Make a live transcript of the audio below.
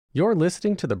You're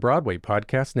listening to the Broadway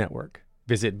Podcast Network.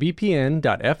 Visit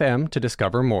bpn.fm to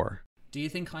discover more. Do you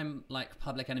think I'm like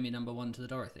public enemy number one to the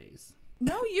Dorothys?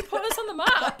 No, you put us on the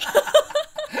map.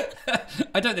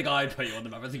 I don't think I'd put you on the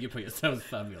map. I think you put yourselves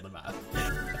firmly on the map.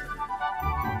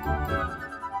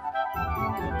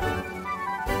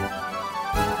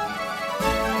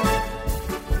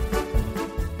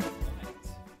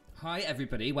 Hi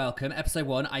everybody, welcome. Episode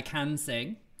 1, I Can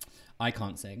Sing. I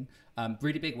can't sing.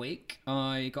 Really big week.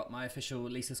 I got my official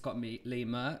Lisa Scott Lee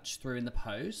merch through in the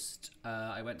post.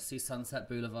 I went to see Sunset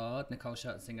Boulevard. Nicole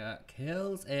Scherzinger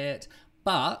kills it.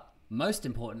 But most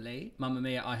importantly, Mamma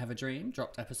Mia, I Have a Dream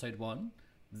dropped episode 1.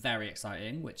 Very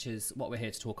exciting, which is what we're here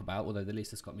to talk about, although the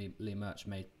Lisa Scott Lee merch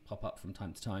may pop up from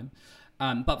time to time.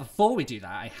 But before we do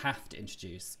that, I have to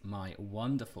introduce my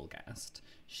wonderful guest.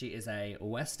 She is a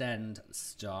West End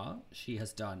star.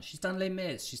 She's done Les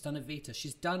Mis, she's done Evita,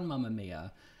 she's done Mamma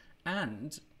Mia,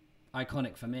 and,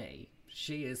 iconic for me,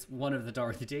 she is one of the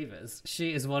Dorothy Divas.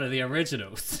 She is one of the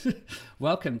originals.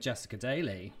 Welcome, Jessica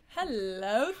Daly.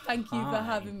 Hello, thank you for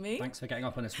having me. Thanks for getting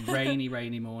up on this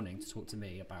rainy morning to talk to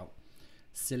me about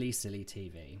silly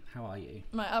TV. How are you?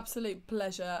 My absolute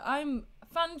pleasure. I'm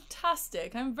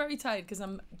fantastic. I'm very tired because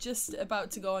I'm just about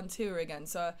to go on tour again.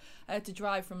 So I had to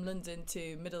drive from London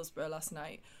to Middlesbrough last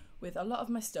night with a lot of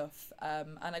my stuff.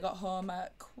 And I got home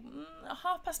at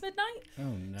midnight. Oh,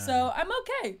 no. So I'm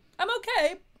okay.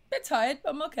 Bit tired,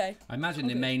 but I'm okay. I imagine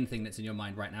the main thing that's in your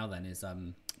mind right now then is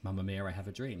Mamma Mia, I Have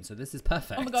a Dream. So this is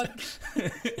perfect. Oh my God.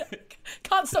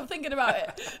 Can't stop thinking about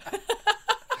it.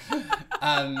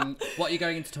 What are you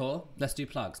going into tour? Let's do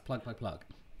plugs. Plug.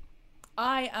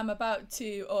 I am about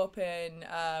to open,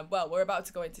 we're about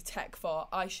to go into tech for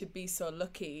I Should Be So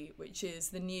Lucky, which is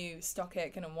the new Stock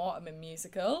Aitken and Waterman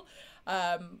musical,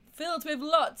 filled with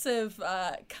lots of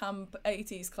camp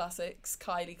 80s classics,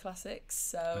 Kylie classics.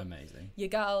 So amazing. Your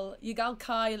gal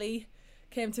Kylie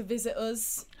came to visit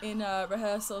us in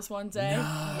rehearsals one day.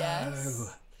 No.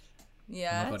 Yes.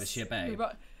 Oh my God, is she a babe?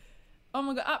 Oh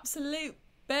my God, absolute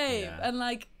babe. Yeah. And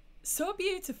like, so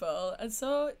beautiful and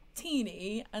so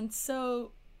teeny and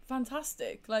so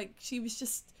fantastic. Like, she was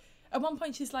just, at one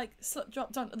point she's like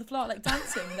dropped onto the floor like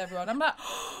dancing with everyone. I'm like,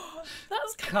 oh,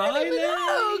 that's Kylie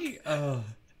Minogue. Oh,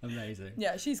 amazing.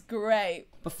 Yeah, she's great.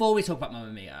 Before we talk about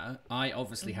Mamma Mia, I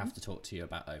obviously have to talk to you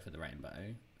about Over the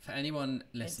Rainbow. For anyone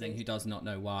listening who does not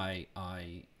know why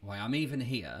I'm even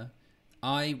here,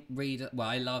 I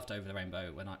loved Over the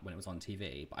Rainbow when it was on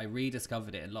TV, but I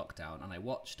rediscovered it in lockdown and I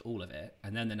watched all of it,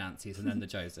 and then the Nancys and then the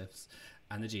Josephs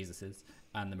and the Jesuses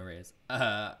and the Marias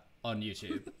on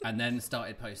YouTube, and then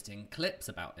started posting clips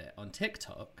about it on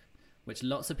TikTok, which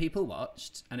lots of people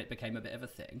watched, and it became a bit of a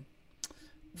thing.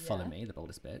 Yeah. Follow me, the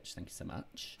boldest bitch. Thank you so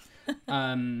much.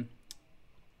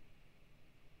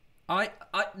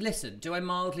 I listen. Do I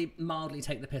mildly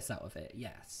take the piss out of it?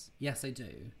 Yes, I do.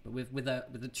 But with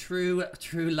a true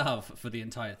love for the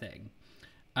entire thing.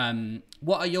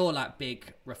 What are your like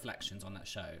big reflections on that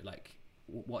show? Like,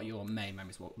 what are your main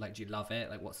memories? What do you love it?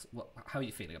 Like, how are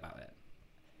you feeling about it?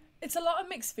 It's a lot of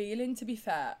mixed feeling, to be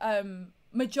fair.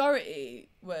 Majority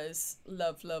was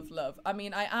love. I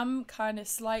mean, I am kind of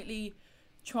slightly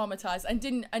traumatized and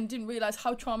didn't realize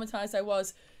how traumatized I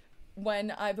was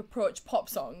when I've approached pop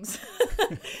songs,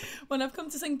 when I've come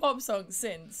to sing pop songs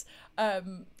since,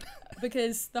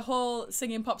 because the whole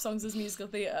singing pop songs as musical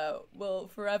theatre will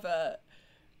forever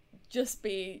just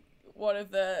be one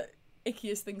of the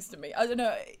ickiest things to me. I don't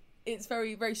know, it's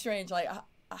very, very strange, like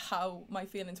how my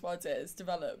feeling towards it has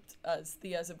developed as the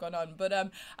years have gone on. But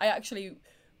I actually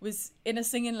was in a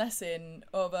singing lesson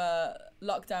over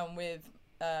lockdown with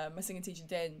my singing teacher,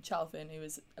 Dane Chalfin, who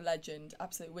was a legend,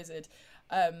 absolute wizard.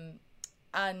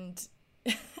 And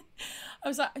I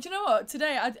was like, do you know what?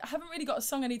 Today I haven't really got a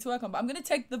song I need to work on, but I'm going to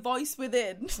take The Voice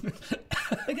Within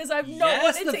because I've not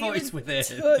wanted to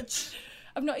touch.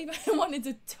 I've not even wanted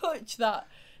to touch that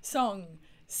song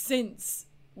since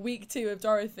week 2 of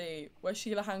Dorothy, where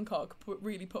Sheila Hancock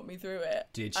really put me through it.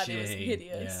 Did and she? It was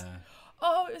hideous. Yeah.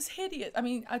 Oh, it was hideous. I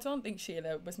mean, I don't think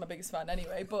Sheila was my biggest fan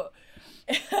anyway, but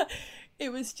it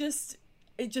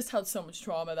just held so much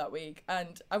trauma that week,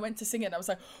 and I went to sing it and I was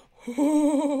like,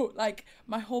 oh, like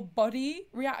my whole body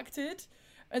reacted.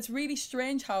 It's really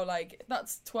strange how like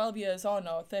that's 12 years on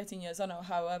or 13 years on or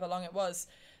however long it was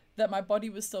that my body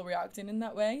was still reacting in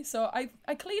that way. So I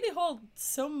clearly hold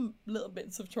some little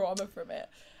bits of trauma from it.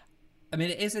 I mean,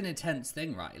 it is an intense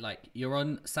thing, right? Like, you're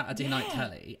on Saturday night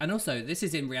telly. And also, this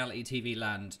is in reality TV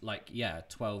land,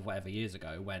 12 whatever years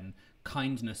ago, when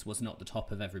kindness was not the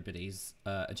top of everybody's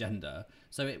agenda.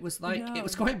 So it was it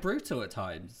was quite brutal at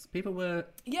times. People were...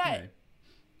 Yeah,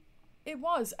 it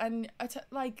was. And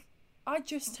I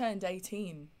just turned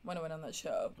 18 when I went on that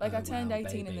show. Like, Oh, I turned wow,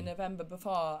 18 in the baby. November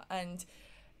before, and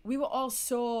we were all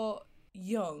so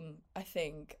young, I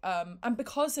think. And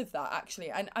because of that,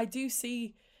 actually, and I do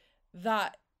see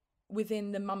that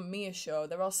within the Mamma Mia show,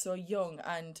 they're all so young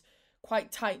and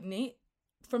quite tight-knit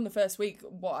from the first week,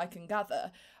 what I can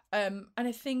gather. And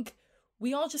I think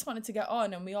we all just wanted to get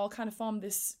on, and we all kind of formed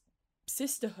this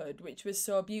sisterhood, which was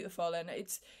so beautiful. And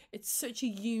it's such a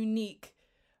unique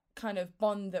kind of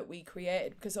bond that we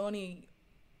created, because only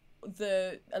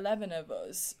the 11 of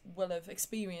us will have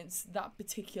experienced that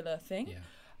particular thing.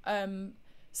 Yeah.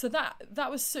 So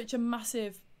that was such a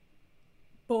massive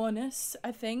bonus,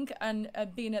 I think, and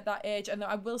being at that age. And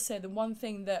I will say, the one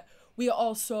thing that we are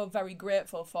also very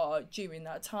grateful for during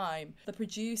that time, the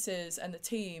producers and the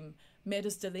team made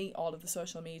us delete all of the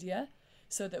social media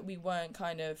so that we weren't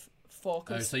kind of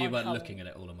focused. Oh, so you on weren't how... looking at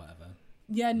it all and whatever.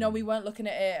 Yeah, no, we weren't looking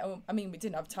at it. I mean, we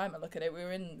didn't have time to look at it. We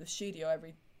were in the studio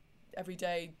every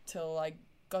day till like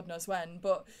God knows when.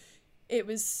 But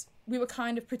we were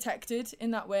kind of protected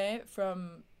in that way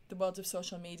from the world of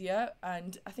social media,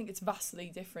 and I think it's vastly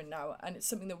different now, and it's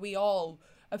something that we all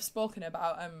have spoken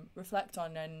about and reflect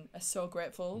on, and are so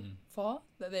grateful for,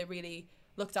 that they really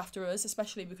looked after us,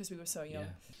 especially because we were so young.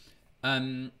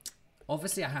 Yeah.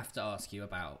 Obviously, I have to ask you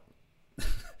about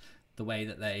the way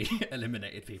that they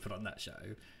eliminated people on that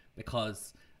show,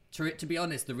 because to be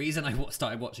honest, the reason I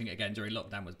started watching it again during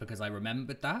lockdown was because I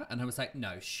remembered that, and I was like,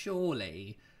 no,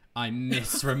 surely I'm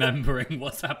misremembering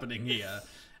what's happening here.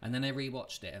 And then I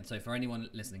rewatched it, and so for anyone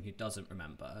listening who doesn't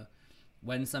remember,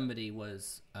 when somebody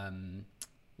was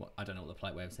I don't know what the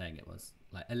polite way of saying it was,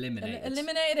 like eliminated,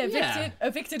 Evicted. Yeah.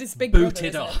 Evicted is big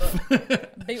Booted brother, off. isn't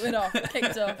it? Booted off,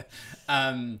 kicked off.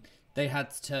 They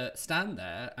had to stand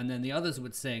there, and then the others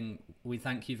would sing, "We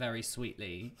thank you very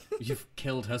sweetly. You've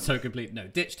killed her so completely. No,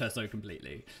 ditched her so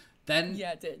completely." Then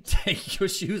Yeah, it did. take your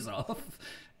shoes off,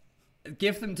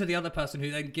 give them to the other person,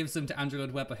 who then gives them to Andrew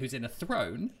Lloyd Webber, who's in a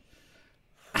throne.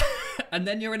 And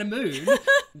then you're in a moon.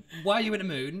 Why are you in a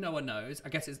moon? No one knows. I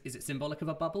guess is it symbolic of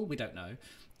a bubble? We don't know.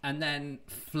 And then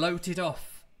floated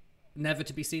off, never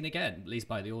to be seen again, at least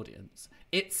by the audience.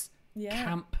 It's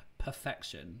camp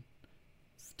perfection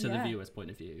to the viewer's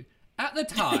point of view. At the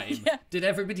time, did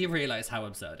everybody realise how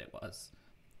absurd it was?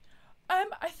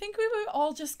 I think we were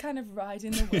all just kind of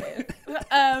riding the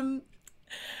wave.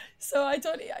 So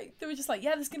they were just like,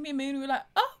 yeah, there's going to be a moon. We were like,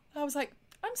 oh, I was like,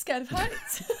 I'm scared of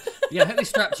heights. Yeah, I hope they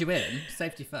strapped you in.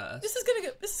 Safety first. This is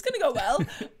gonna go well.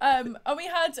 And we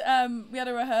had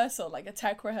a rehearsal, like a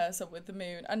tech rehearsal with the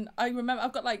moon, and I remember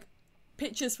I've got like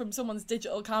pictures from someone's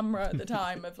digital camera at the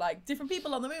time of like different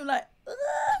people on the moon, like,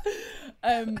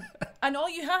 and all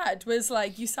you had was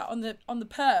like, you sat on the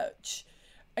perch,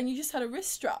 and you just had a wrist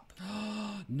strap.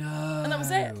 No. And that was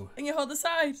it. And you hold the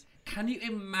side. Can you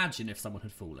imagine if someone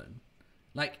had fallen?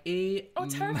 Like,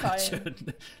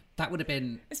 terrifying. That would have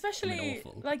been Especially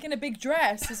awful. like in a big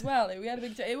dress as well. We had a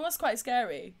big dress. It was quite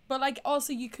scary. But like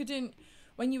also you couldn't,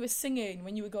 when you were singing,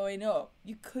 when you were going up,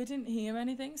 you couldn't hear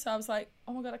anything. So I was like,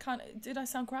 oh my God, did I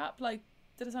sound crap? Like,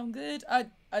 did I sound good? I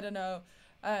don't know.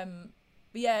 But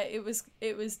yeah, it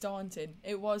was daunting.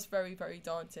 It was very, very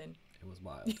daunting. It was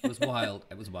wild. It was wild.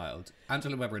 It was wild.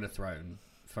 Angela Webber in a throne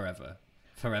forever.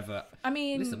 I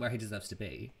mean, listen, where he deserves to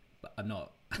be, but I'm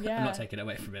not I'm Yeah. not taking it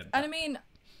away from him. And I mean,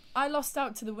 I lost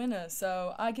out to the winner,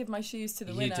 so I give my shoes to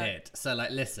the winner. You did. So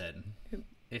like, listen,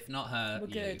 if not her, We're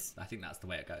you. good. I think that's the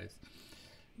way it goes.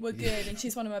 We're good, and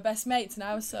she's one of my best mates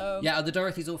now, so... Yeah, are the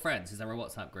Dorothys all friends? Is there a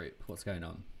WhatsApp group? What's going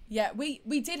on? Yeah, we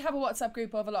did have a WhatsApp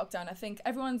group over lockdown. I think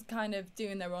everyone's kind of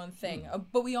doing their own thing,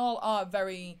 but we all are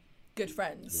very good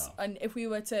friends. Love. And if we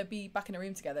were to be back in a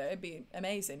room together, it'd be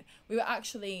amazing. We were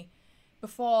actually,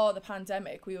 before the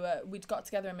pandemic, we'd got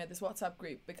together and made this WhatsApp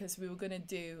group because we were going to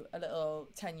do a little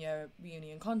 10-year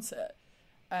reunion concert,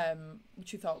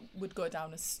 which we thought would go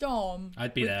down a storm.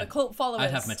 I'd be with there. The cult followers.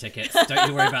 I'd have my tickets. Don't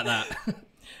you worry about that.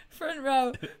 front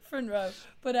row.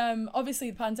 But obviously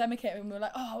the pandemic hit and we were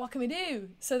like, oh, what can we do?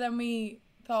 So then we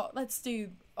thought, let's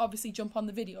obviously jump on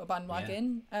the video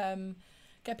bandwagon,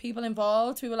 get people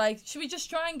involved. We were like, should we just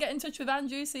try and get in touch with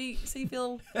Andrew, see if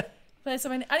he'll play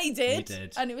something? And he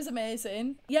did. And it was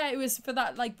amazing. Yeah, it was for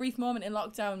that like brief moment in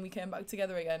lockdown we came back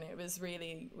together again. It was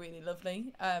really, really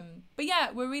lovely. But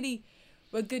yeah,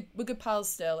 we're good pals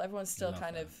still. Everyone's still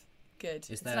kind of good.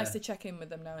 It's nice to check in with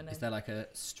them now and then. Is there like a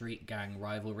street gang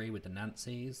rivalry with the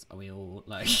Nancys? Are we all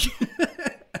like...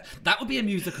 That would be a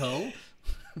musical.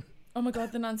 Oh my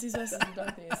God, the Nancys versus the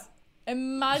Dorothys.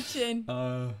 Imagine.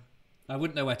 I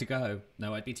wouldn't know where to go.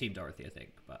 No, I'd be Team Dorothy, I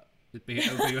think, but it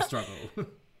would be a struggle.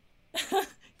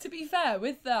 To be fair,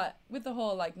 with the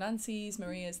whole like Nancy's,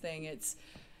 Maria's thing,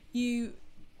 you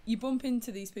bump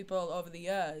into these people over the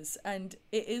years, and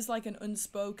it is like an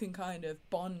unspoken kind of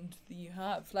bond that you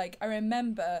have. Like, I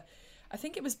remember, I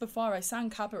think it was before I sang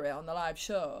Cabaret on the live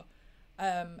show,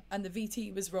 and the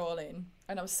VT was rolling,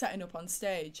 and I was setting up on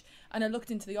stage, and I looked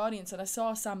into the audience, and I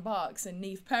saw Sam Barks and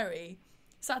Niamh Perry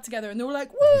sat together, and they were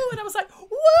like, woo, and I was like,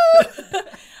 woo.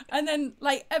 And then,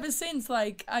 like, ever since,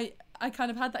 like, I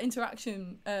kind of had that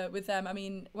interaction with them. I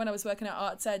mean, when I was working at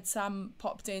Arts Ed, Sam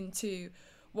popped in to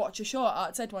watch a show at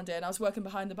Arts Ed one day, and I was working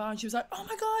behind the bar, and she was like, oh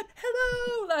my God,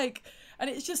 hello. Like, and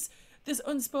it's just this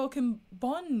unspoken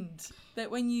bond that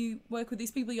when you work with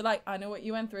these people, you're like, I know what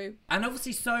you went through. And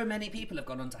obviously so many people have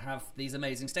gone on to have these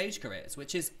amazing stage careers,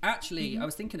 which is actually, I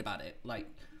was thinking about it, like,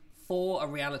 for a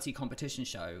reality competition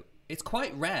show, it's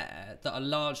quite rare that a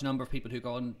large number of people who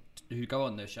go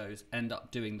on those shows end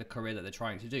up doing the career that they're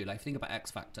trying to do. Like, think about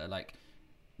X Factor, like,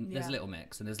 there's Little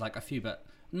Mix, and there's like a few, but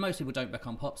most people don't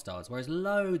become pop stars, whereas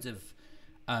loads of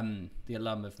the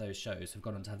alum of those shows have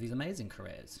gone on to have these amazing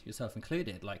careers, yourself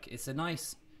included. Like, it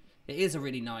is a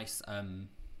really nice,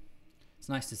 it's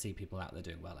nice to see people out there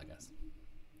doing well, I guess.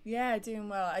 Yeah, doing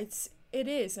well. It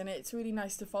is, and it's really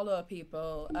nice to follow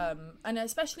people, and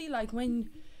especially like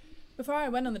before I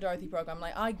went on the Dorothy program,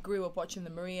 like, I grew up watching the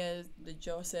Marias, the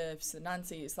Josephs, the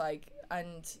Nancys, like,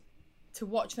 and to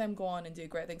watch them go on and do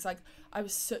great things. Like, I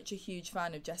was such a huge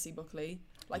fan of Jessie Buckley,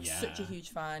 like, such a huge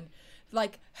fan.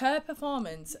 Like, her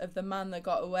performance of The Man That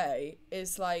Got Away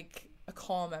is like a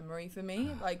core memory for me.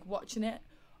 Like, watching it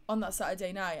on that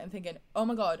Saturday night and thinking, oh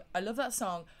my God, I love that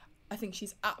song. I think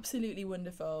she's absolutely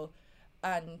wonderful,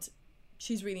 and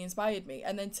she's really inspired me.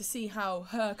 And then to see how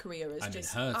her career is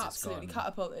just absolutely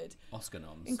catapulted. Oscar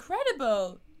noms.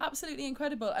 Incredible. Absolutely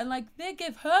incredible. And, like, they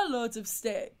give her loads of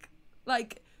stick.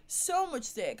 Like, so much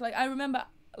stick. Like, I remember,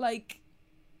 like,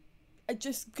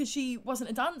 just because she wasn't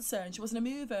a dancer and she wasn't a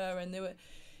mover, and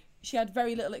she had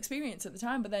very little experience at the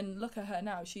time, but then look at her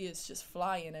now. She is just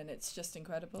flying, and it's just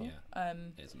incredible. Yeah,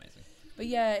 it's amazing. But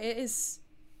yeah, it's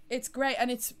great. And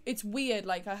it's weird.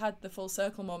 Like, I had the full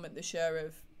circle moment this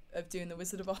year of doing the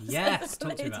Wizard of Oz. Yes,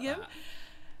 talk to me about that.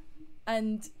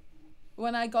 And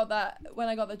when I got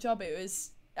the job, it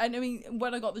was, and I mean,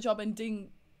 when I got the job and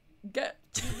didn't get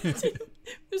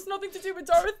there's nothing to do with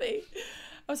Dorothy,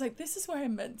 I was like, this is where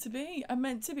I'm meant to be. I'm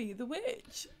meant to be the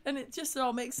witch, and it just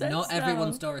all makes sense. Not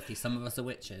everyone's Dorothy. Some of us are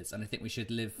witches, and I think we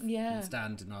should live and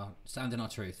stand in our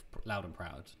truth, loud and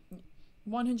proud.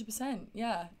 100%.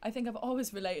 Yeah, I think I've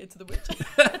always related to the witches.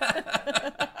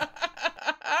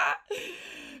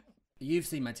 You've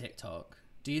seen my TikTok.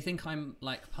 Do you think I'm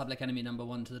like public enemy number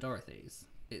one to the Dorothys?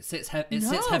 It sits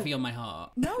heavy on my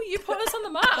heart. No, you put us on the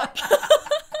map.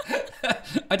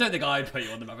 I don't think I'd put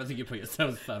you on the map. I think you put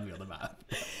yourselves firmly on the map.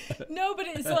 No, but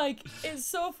it's like, it's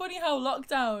so funny how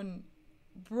lockdown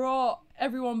brought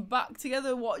everyone back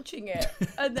together watching it.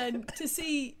 And then to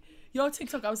see your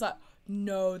TikTok, I was like,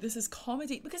 no, this is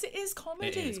comedy. Because it is comedy.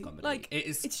 It is comedy. Like,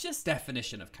 it's just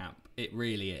definition of camp. It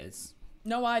really is.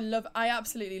 No, I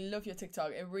absolutely love your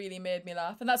TikTok. It really made me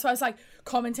laugh. And that's why I was like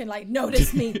commenting like,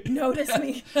 notice me, notice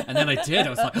me. And then I did.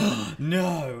 I was like, oh,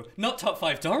 no, not top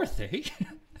 5 Dorothy.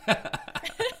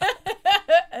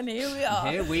 And here we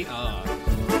are. Here we are.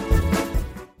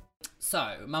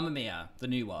 So, Mamma Mia, the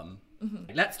new one.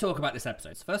 Mm-hmm. Let's talk about this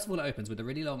episode. So first of all, it opens with a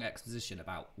really long exposition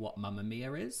about what Mamma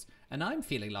Mia is. And I'm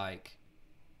feeling like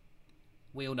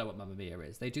we all know what Mamma Mia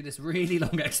is. They do this really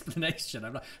long explanation.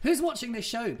 I'm like, who's watching this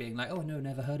show being like, oh no,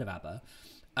 never heard of ABBA.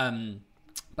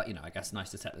 But, you know, I guess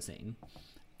nice to set the scene.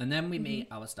 And then we meet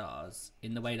our stars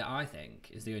in the way that I think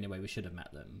is the only way we should have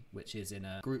met them, which is in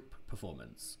a group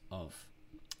performance of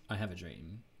I Have a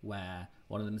Dream, where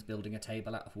one of them's building a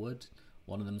table out of wood,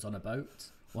 one of them's on a boat,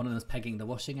 one of them's pegging the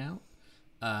washing out.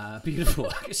 Beautiful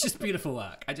work. It's just beautiful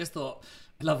work. I just thought,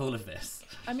 I love all of this.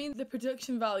 I mean, the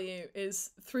production value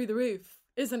is through the roof,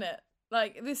 isn't it?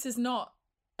 Like, this is not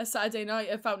a Saturday night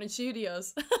at Fountain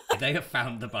Studios. They have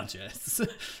found the budgets.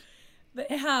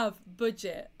 They have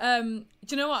budget. Do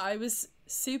you know what? I was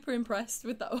super impressed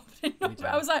with that opening number.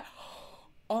 I was like,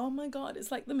 oh my God,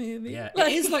 it's like the movie. Yeah,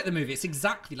 like, it is like the movie. It's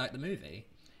exactly like the movie.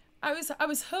 I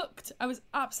was hooked. I was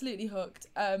absolutely hooked.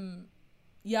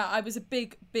 Yeah, I was a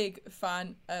big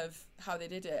fan of how they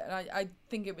did it. And I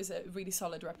think it was a really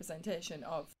solid representation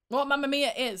of what Mamma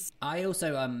Mia is. I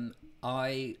also,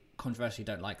 I controversially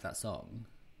don't like that song.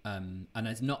 And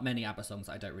there's not many ABBA songs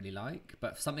that I don't really like.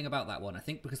 But something about that one, I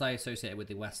think because I associate it with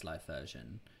the Westlife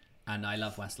version. And I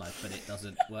love Westlife, but it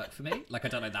doesn't work for me. Like, I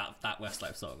don't know that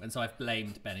Westlife song. And so I've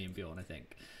blamed Benny and Bjorn, I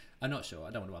think. I'm not sure.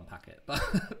 I don't want to unpack it.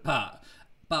 But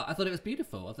But I thought it was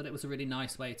beautiful. I thought it was a really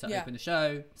nice way to Yeah. open the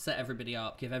show, set everybody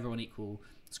up, give everyone equal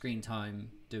screen time,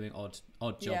 doing odd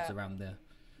jobs Yeah. around the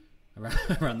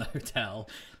hotel.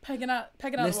 Pegging out the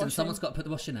Listen, washing. someone's got to put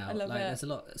the washing out. I love Like, it. there's a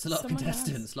lot of Someone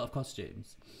contestants, has. a lot of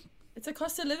costumes. It's a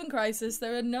cost of living crisis.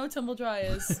 There are no tumble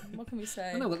dryers. What can we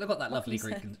say? Oh, no, they've got that What lovely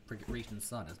can we say? Grecian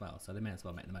sun as well, so they may as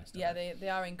well make the most of Yeah, it. they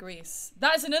are in Greece.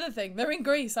 That's another thing. They're in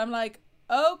Greece. I'm like,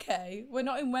 okay, we're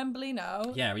not in Wembley now.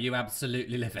 Yeah, you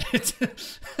absolutely live it.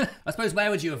 I suppose, where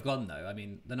would you have gone, though? I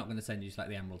mean, they're not going to send you to, like,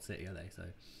 the Emerald City, are they? So.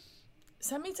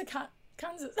 Send me to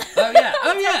Kansas. Oh,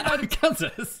 yeah,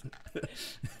 Kansas.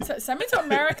 Send me to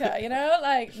America, you know?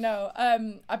 Like, no.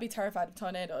 I'd be terrified of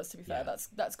tornadoes, to be fair. Yeah.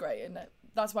 That's great, isn't it?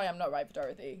 That's why I'm not right for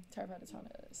Dorothy. Terrified of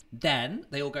tornadoes. Then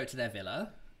they all go to their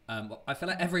villa. I feel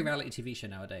like every reality TV show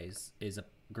nowadays is a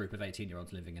group of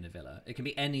 18-year-olds living in a villa. It can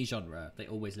be any genre. They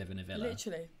always live in a villa.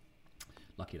 Literally.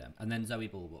 Lucky them. And then Zoe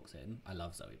Ball walks in. I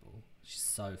love Zoe Ball. She's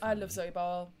so funny. I love Zoe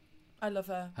Ball. I love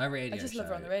her. Her radio I just show, love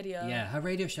her on the radio. Yeah, her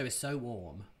radio show is so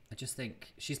warm. I just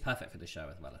think she's perfect for the show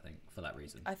as well, I think, for that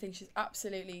reason. I think she's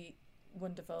absolutely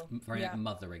wonderful. Very Yeah.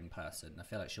 mothering person. I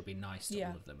feel like she'll be nice to Yeah.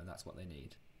 all of them, and that's what they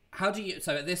need. How do you...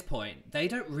 So at this point, they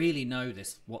don't really know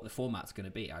what the format's going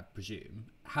to be, I presume.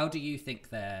 How do you think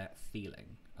they're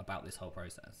feeling about this whole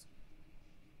process?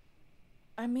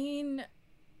 I mean,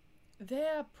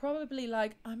 they're probably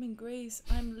like, I'm in Greece.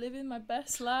 I'm living my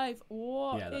best life.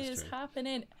 What Yeah, that's is true.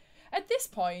 happening? At this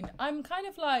point, I'm kind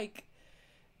of like...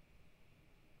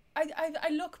 I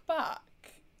look back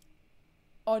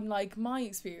on like my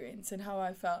experience and how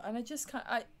I felt, and I just can't...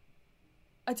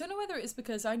 I don't know whether it's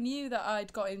because I knew that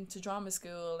I'd got into drama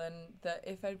school and that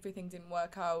if everything didn't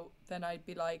work out, then I'd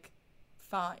be like,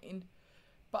 fine.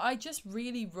 But I just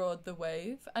really rode the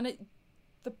wave. And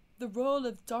the role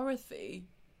of Dorothy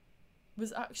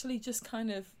was actually just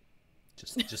kind of...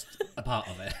 Just a part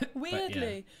of it.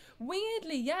 But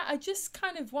Weirdly, yeah. I just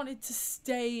kind of wanted to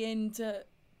stay in to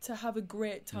have a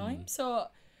great time. So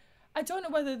I don't know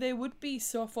whether they would be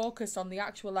so focused on the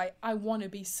actual, like, I want to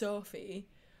be Sophie,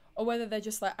 or whether they're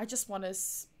just like, I just want to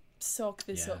soak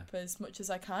this Yeah. up as much as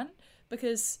I can,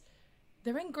 because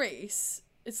they're in Greece.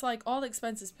 It's like all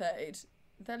expenses paid.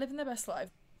 They're living their best life.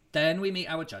 Then we meet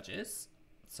our judges.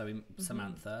 So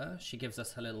Samantha, she gives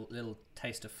us her little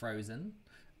taste of Frozen,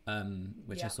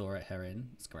 which I Yeah. saw her in.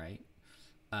 It's great.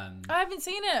 I haven't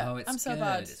seen it. Oh, it's I'm so good.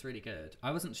 bad. It's really good.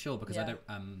 I wasn't sure because Yeah.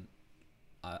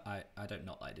 I don't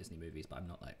not like Disney movies, but I'm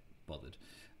not like bothered.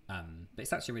 But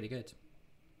it's actually really good.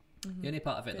 The only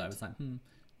part of it that I was like,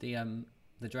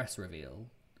 the dress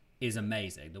reveal is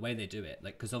amazing. The way they do it,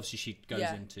 like, because obviously she goes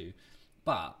Yeah. into,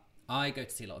 but I go to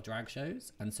see a lot of drag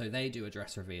shows, and so they do a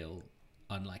dress reveal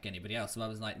unlike anybody else. So I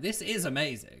was like, this is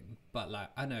amazing, but like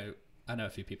I know a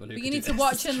few people who. But could you do need to this.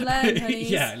 watch and learn, honey.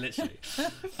 Yeah, literally.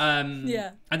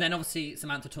 Yeah. And then obviously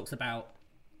Samantha talks about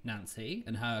Nancy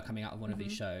and her coming out of one of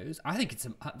these shows. I think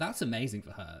that's amazing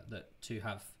for her to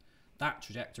have that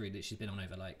trajectory that she's been on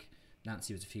over, like,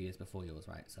 Nancy was a few years before yours,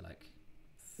 right? So like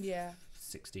Yeah.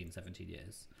 16, 17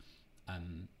 years. It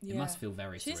Yeah. must feel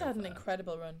very She's surreal had for an her.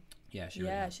 incredible run. Yeah, she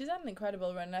really Yeah, has. she's had an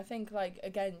incredible run. I think, like,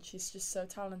 again, she's just so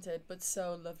talented, but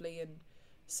so lovely and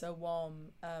so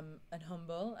warm and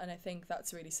humble. And I think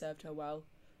that's really served her well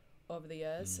over the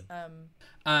years.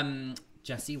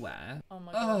 Jessie Ware. Oh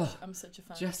my gosh, I'm such a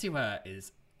fan. Jessie Ware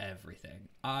is everything.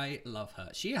 I love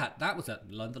her. That was a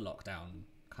London lockdown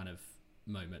kind of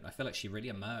moment. I feel like she really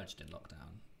emerged in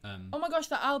lockdown. Oh my gosh,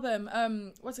 that album.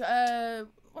 What's the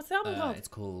album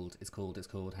called? It's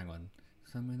called. Hang on.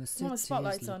 Somewhere the One with city's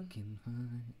spotlights on. looking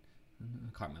high.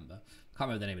 I can't remember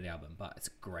the name of the album, but it's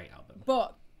a great album.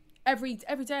 But every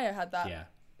day I had that Yeah,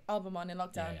 album on in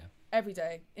lockdown. Yeah. Every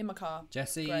day in my car.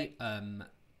 Jessie Great.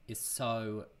 is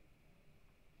so.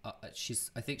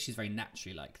 I think she's very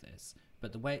naturally like this,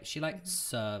 but the way she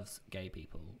serves gay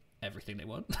people everything they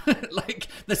want. Like,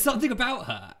 there's something about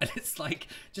her, and it's like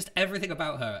just everything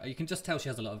about her. You can just tell she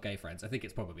has a lot of gay friends. I think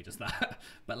it's probably just that.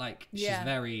 But like, she's Yeah.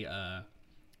 very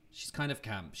she's kind of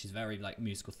camp. She's very like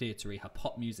musical theatery. Her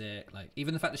pop music, like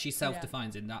even the fact that she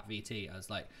self-defines in that VT as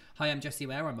like, "Hi, I'm Jessie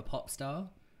Ware. I'm a pop star."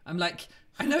 I'm like,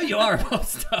 I know you are a pop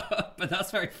star, but that's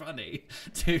very funny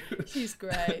too. She's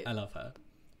great. I love her.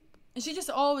 And she just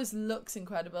always looks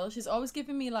incredible. She's always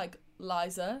giving me like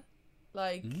Liza,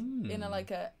 like in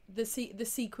the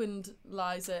sequined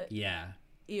Liza Yeah.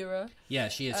 era. Yeah,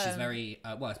 she is. She's very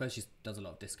well. I suppose she does a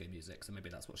lot of disco music, so maybe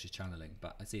that's what she's channeling.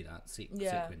 But I see that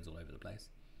Yeah. sequins all over the place.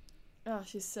 Oh,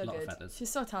 she's so Lot of good. feathers. She's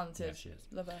so talented. Yeah, she is.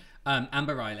 Love her.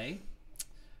 Amber Riley,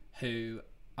 who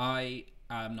I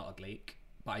am not a Gleek,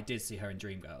 but I did see her in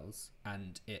Dreamgirls,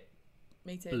 and it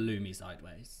Me too. blew me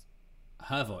sideways.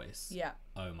 Her voice. Yeah.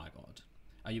 Oh my god.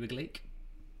 Are you a Gleek?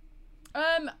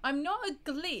 I'm not a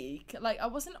Gleek. Like, I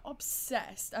wasn't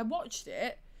obsessed. I watched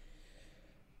it,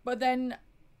 but then,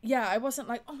 yeah, I wasn't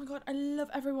like, oh my god, I love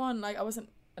everyone. Like, I wasn't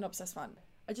an obsessed fan.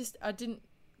 I didn't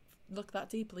look that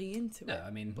deeply into it. No,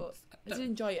 I mean, but I did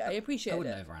enjoy it. I appreciate it. I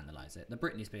wouldn't overanalyze it. The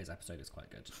Britney Spears episode is quite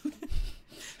good.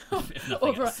 If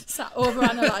nothing else.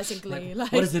 Overanalyzing Glee.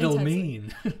 Like, What does it all intensely.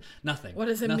 mean? Nothing. What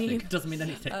does it Nothing. mean? It doesn't mean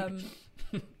anything.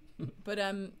 But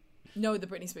no, the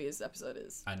Britney Spears episode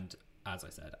is. And as I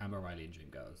said, Amber Riley in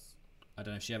Dreamgirls. I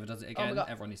don't know if she ever does it Oh my again. God.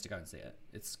 Everyone needs to go and see it.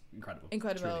 It's incredible.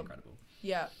 Incredible. Truly incredible.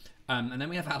 Yeah. And then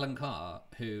we have Alan Carr,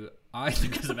 who I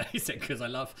think is amazing because I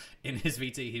love in his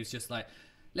VT, he was just like,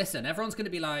 listen, everyone's going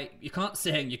to be like, you can't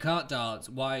sing, you can't dance.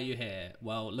 Why are you here?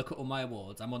 Well, look at all my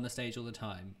awards. I'm on the stage all the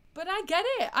time. But I get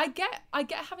it. I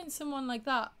get having someone like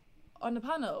that on the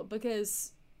panel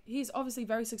because he's obviously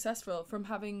very successful from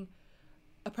having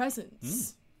a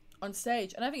presence on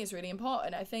stage. And I think it's really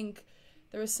important. I think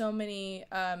there are so many,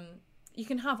 you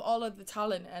can have all of the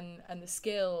talent and the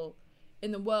skill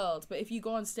in the world, but if you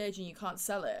go on stage and you can't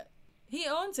sell it, he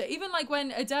owns it. Even like when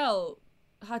Adele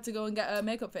had to go and get her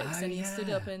makeup fixed and he stood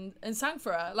up and sang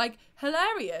for her. Like,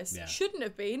 hilarious. Yeah. Shouldn't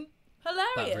have been. But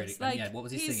Hilarious. really, Like, yeah, what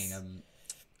was he he's- singing?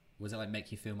 Was it like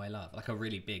Make You Feel My Love? Like a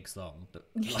really big song. But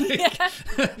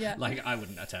like, Yeah. like I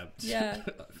wouldn't attempt. Yeah.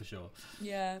 For sure.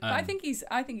 Yeah. But I think he's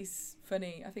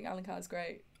funny. I think Alan Carr's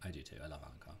great. I do too. I love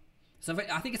Alan Carr. So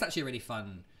I think it's actually a really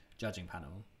fun judging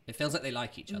panel. It feels like they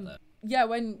like each other. Yeah,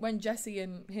 when Jesse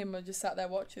and him are just sat there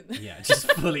watching. Yeah,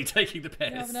 just fully taking the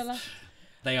piss. Having a laugh.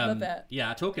 They Love it.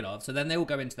 Yeah, talking of. So then they all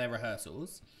go into their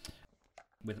rehearsals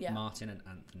with Yeah. Martin and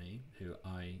Anthony, who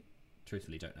I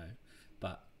truthfully don't know,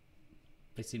 but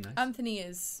they seem nice. Anthony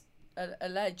is a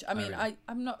ledge. I mean, really?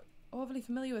 I'm not overly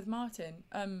familiar with Martin,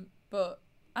 but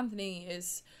Anthony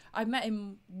is. I met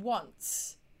him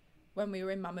once when we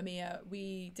were in Mamma Mia.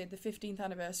 We did the 15th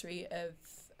anniversary of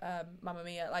Mamma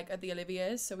Mia, like at the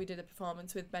Olivier's. So we did a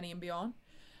performance with Benny and Bjorn.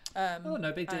 Oh,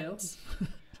 no big deal.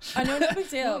 I know, no big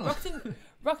deal.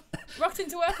 Rocked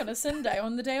into work on a Sunday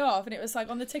on the day off, and it was like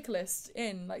on the tick list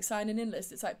like signing in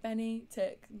list. It's like Benny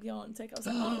tick, Bjorn tick. I was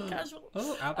like, oh, casual.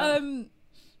 Oh, how about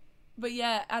But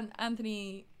yeah, and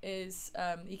Anthony is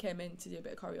he came in to do a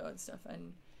bit of choreo and stuff,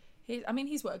 and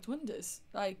he's worked wonders.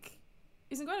 Like,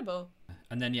 he's incredible.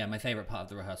 And then, yeah, my favourite part of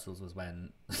the rehearsals was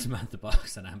when Samantha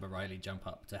Box and Amber Riley jump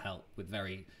up to help with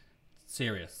very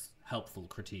serious, helpful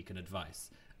critique and advice.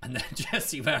 And then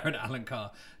Jessie Ware and Alan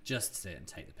Carr just sit and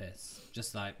take the piss.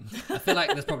 Just like, I feel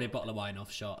like there's probably a bottle of wine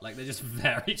off shot. Like, they're just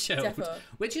very chilled. Defo.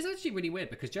 Which is actually really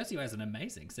weird because Jessie Ware's an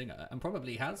amazing singer and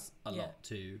probably has a lot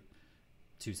to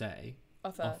say,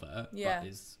 offer Yeah. but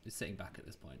is sitting back at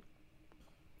this point.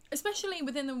 Especially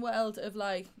within the world of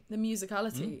like the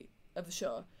musicality of the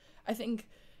show. I think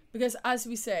because, as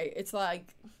we say, it's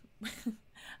like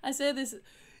I say this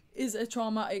is a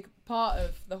traumatic part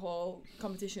of the whole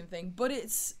competition thing, but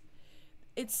it's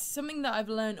something that I've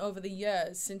learned over the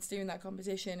years since doing that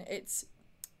competition. It's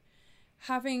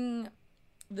having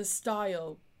the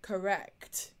style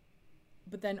correct,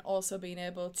 but then also being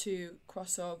able to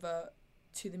cross over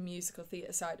to the musical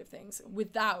theatre side of things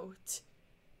without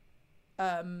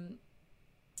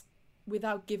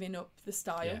giving up the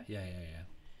style. Yeah.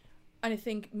 And I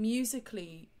think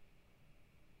musically,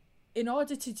 in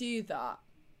order to do that,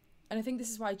 and I think this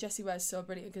is why Jessie Ware's so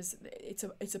brilliant, because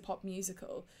it's a pop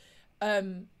musical.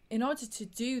 In order to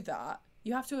do that,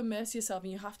 you have to immerse yourself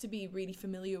and you have to be really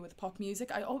familiar with pop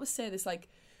music. I always say this, like,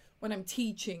 when I'm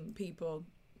teaching people,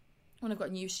 when I've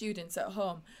got new students at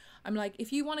home, I'm like,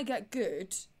 if you want to get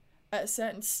good at a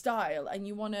certain style and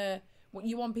you want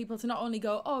people to not only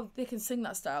go, oh, they can sing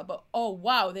that style, but oh,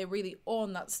 wow, they really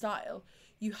own that style,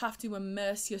 you have to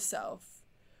immerse yourself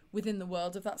within the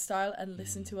world of that style and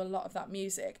listen to a lot of that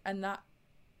music, and that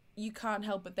you can't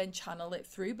help but then channel it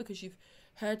through because you've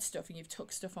heard stuff and you've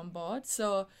took stuff on board.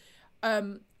 So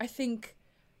I think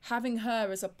having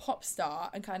her as a pop star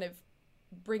and kind of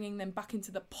bringing them back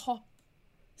into the pop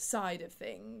side of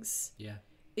things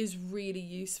is really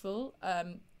useful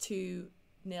to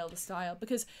nail the style,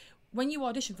 because when you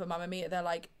audition for Mamma Mia, they're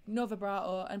like, no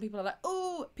vibrato, and people are like,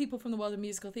 oh, people from the world of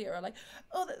musical theatre are like,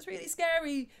 oh, that's really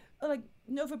scary, or like,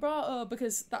 no vibrato,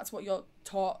 because that's what you're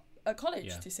taught at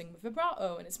college, to sing with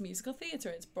vibrato, and it's musical theatre,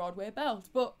 it's Broadway belt.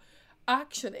 But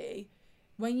actually,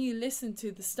 when you listen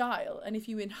to the style, and if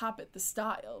you inhabit the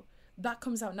style, that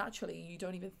comes out naturally, you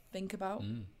don't even think about.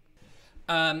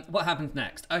 What happens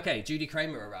next? Okay, Judy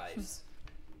Kramer arrives.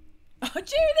 Oh,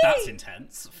 Judy! That's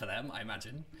intense for them, I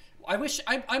imagine. I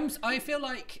feel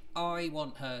like I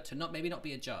want her to maybe not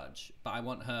be a judge, but I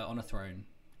want her on a throne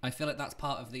I feel like that's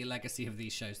part of the legacy of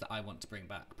these shows that I want to bring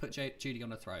back. Put Judy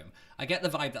on a throne. I get the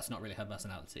vibe that's not really her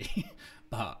personality,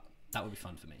 but that would be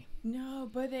fun for me. No,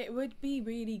 but it would be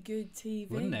really good TV.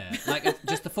 Wouldn't it? Like,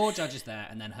 just the 4 judges there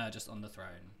and then her just on the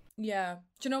throne. Yeah.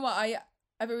 Do you know what? I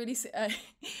have a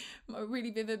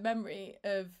really vivid memory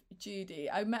of Judy.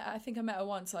 I think I met her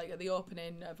once, like at the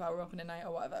opening of our opening night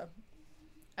or whatever.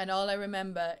 And all I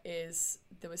remember is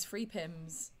there was 3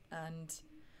 Pimm's and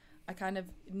I kind of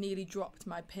nearly dropped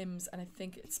my Pimm's and I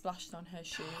think it splashed on her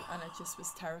shoe and I just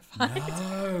was terrified.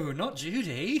 No, not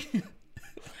Judy.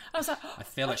 I was like, I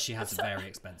feel like she has very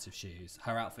expensive shoes.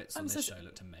 Her outfits on this show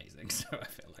looked amazing, so I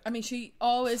feel like... I mean, she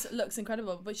always looks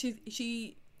incredible, but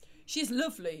she's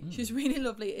lovely. She's really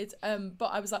lovely. It's but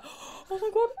I was like, oh my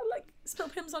god, I like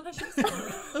spilled Pimm's on her shoes.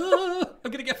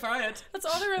 I'm gonna get fired. That's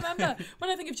all I remember. When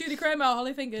I think of Judy Kramer, all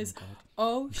I think is,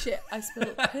 oh shit, I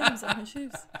spilled Pimm's on her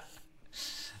shoes.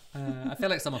 I feel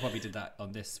like someone probably did that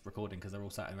on this recording because they're all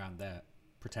sat around their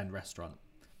pretend restaurant.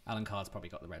 Alan Carr's probably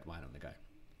got the red wine on the go.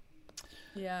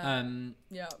 Yeah.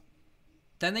 Yeah.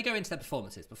 Then they go into their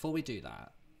performances. Before we do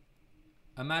that,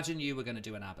 imagine you were going to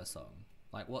do an ABBA song.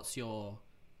 Like, what's your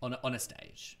on a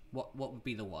stage? What would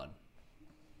be the one?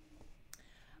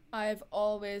 I've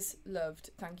always loved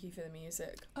 "Thank You for the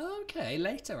Music." Okay,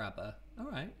 later ABBA. All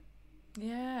right.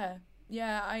 Yeah.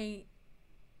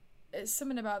 It's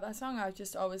something about that song. I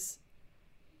always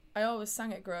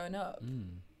sang it growing up.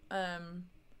 And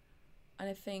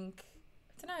I think,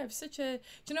 I don't know, it's such a...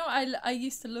 Do you know, I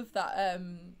used to love that,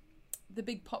 the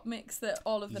big pop mix that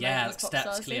all of the 90s pop Steps,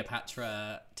 stars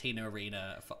Cleopatra, Tina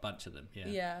Arena, a bunch of them,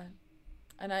 Yeah.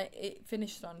 And it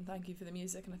finished on "Thank You for the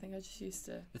Music," and I think I just used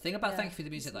to... The thing about "Thank You for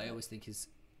the Music" that I always think is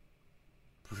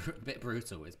a bit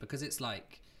brutal is because it's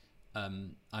like,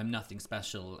 I'm nothing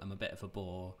special, I'm a bit of a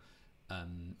bore.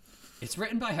 It's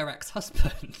written by her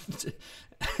ex-husband.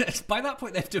 By that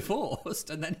point, they've divorced,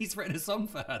 and then he's written a song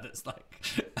for her that's like,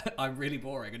 I'm really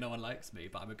boring and no one likes me,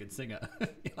 but I'm a good singer.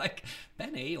 You're like,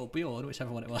 Benny or Bjorn,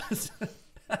 whichever one it was.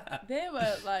 They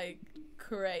were, like,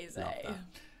 crazy.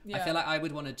 Yeah. I feel like I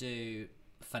would want to do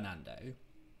Fernando.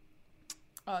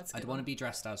 Oh, it's good. I'd want to be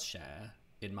dressed as Cher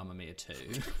in Mamma Mia 2.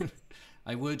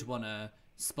 I would want to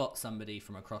spot somebody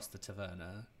from across the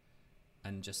taverna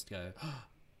and just go...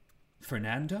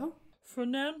 Fernando?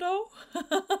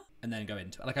 And then go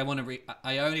into it. Like,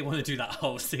 I only want to do that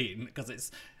whole scene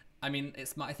because I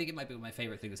think it might be my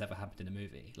favourite thing that's ever happened in a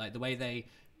movie. Like, the way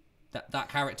that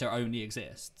character only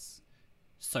exists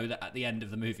so that at the end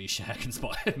of the movie, Cher can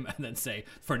spot him and then say,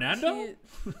 Fernando?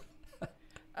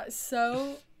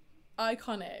 So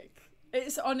iconic.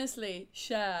 It's honestly,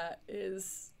 Cher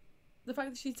is... The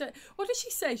fact that she said... What did she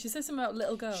say? She says something about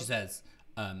little girl. She says...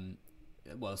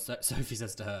 Sophie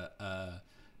says to her,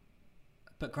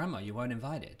 but Grandma, you weren't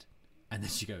invited. And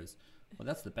then she goes, well,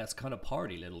 that's the best kind of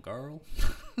party, little girl.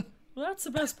 Well, that's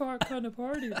the best kind of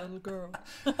party, little girl.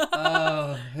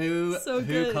 Oh, who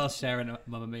good. cast Cher in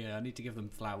Mamma Mia? I need to give them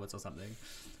flowers or something.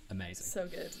 Amazing. So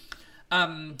good.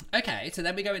 Okay, so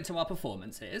then we go into our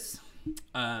performances.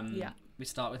 Yeah. We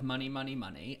start with Money, Money,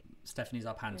 Money. Stephanie's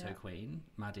our panto queen.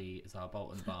 Maddie is our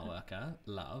Bolton bar worker.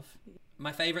 Love.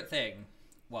 My favourite thing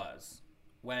was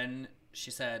when she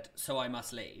said, so I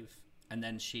must leave, and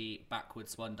then she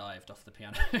backwards swan dived off the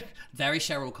piano. Very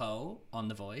Cheryl Cole on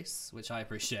The Voice, which I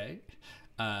appreciate.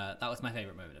 That was my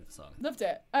favourite moment of the song. Loved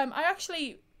it. I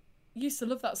actually used to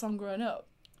love that song growing up.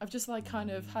 I've just like kind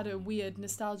of had a weird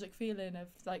nostalgic feeling of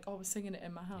like always singing it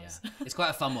in my house. Yeah. It's quite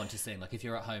a fun one to sing. Like if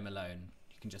you're at home alone,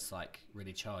 you can just like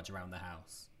really charge around the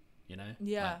house, you know?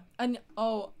 Yeah. Like,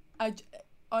 And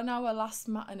on our last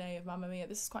matinee of Mamma Mia,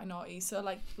 this is quite naughty. So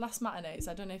like last matinees,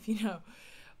 I don't know if you know,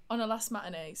 on a last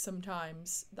matinee,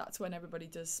 sometimes that's when everybody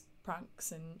does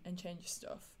pranks and changes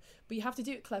stuff. But you have to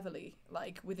do it cleverly,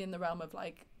 like within the realm of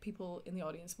like people in the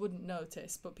audience wouldn't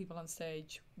notice, but people on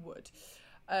stage would.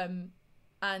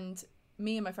 And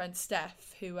me and my friend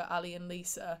Steph, who were Ali and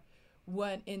Lisa,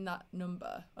 weren't in that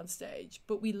number on stage,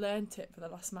 but we learnt it for the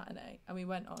last matinee and we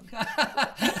went on.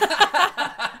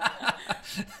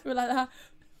 We were like that.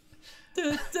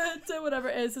 Whatever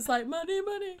it is, it's like money.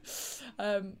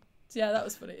 So yeah, that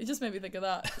was funny. It just made me think of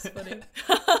that. It's funny.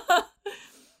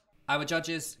 Our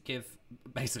judges give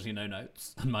basically no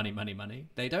notes on money.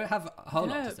 They don't have a whole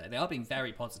lot to say. They are being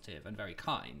very positive and very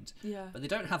kind. Yeah. But they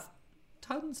don't have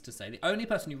tons to say. The only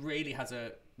person who really has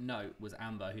a note was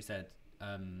Amber, who said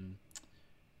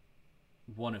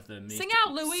one of them... Sing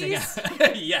out, Louise!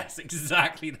 Yes,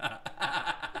 exactly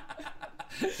that.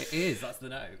 It is, that's the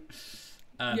note.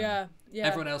 Yeah.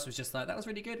 Everyone else was just like, that was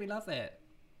really good, we love it.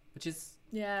 Which is,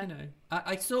 yeah, you know,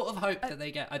 I sort of hope that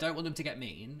they get... I don't want them to get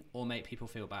mean or make people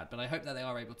feel bad, but I hope that they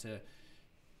are able to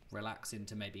relax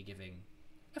into maybe giving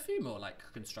a few more like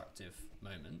constructive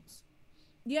moments.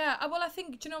 Yeah, well, I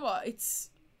think, do you know what?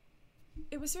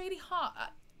 It was really hard.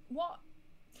 What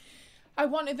I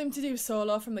wanted them to do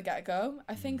solo from the get-go.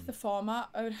 I think the format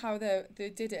and how they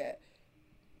did it,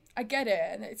 I get it,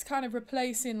 and it's kind of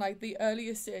replacing like the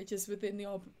earlier stages within the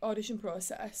audition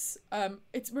process.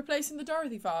 It's replacing the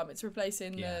Dorothy Farm. It's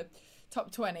replacing the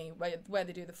top 20 where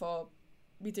they do the 4.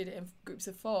 We did it in groups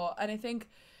of 4, and I think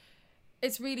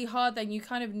it's really hard. Then you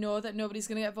kind of know that nobody's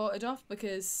going to get voted off,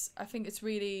 because I think it's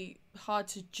really hard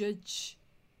to judge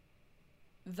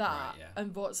that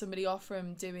and vote somebody off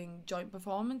from doing joint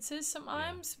performances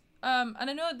sometimes. And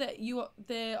I know that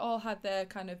they all had their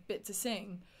kind of bit to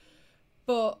sing,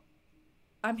 but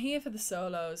I'm here for the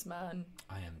solos, man.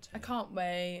 I am too. I can't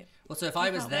wait. Well, so if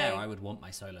I was there, I would want my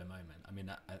solo moment. I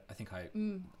mean, I think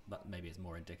that maybe is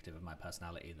more indicative of my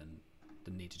personality than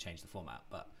the need to change the format,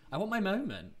 but I want my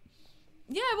moment.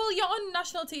 Yeah, well, you're on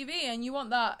national TV and you want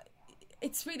that.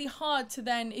 It's really hard to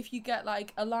then, if you get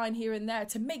like a line here and there,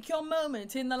 to make your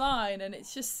moment in the line, and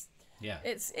it's just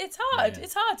it's hard.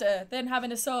 It's harder than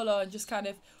having a solo and just kind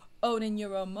of owning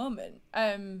your own moment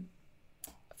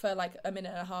for like a minute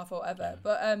and a half or whatever.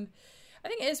 But I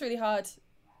think it is really hard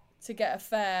to get a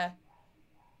fair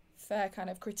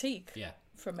kind of critique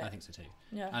from it. I think so too.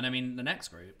 Yeah. And I mean, the next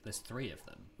group, there's 3 of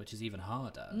them, which is even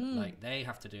harder. Like, they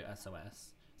have to do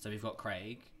SOS. So we've got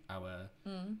Craig, our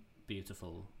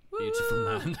beautiful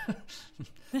man.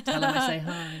 Tell him I say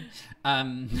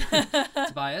hi.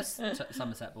 Tobias,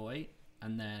 Somerset boy,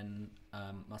 and then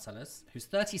Marcellus, who's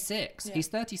 36. He's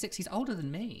 36. He's older than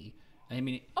me. I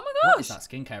mean, oh my gosh, what is that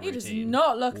skincare routine? He does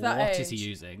not look that age. What is he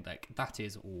using? Like, that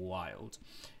is wild.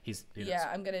 He looks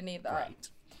I'm gonna need that.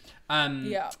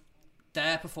 Great.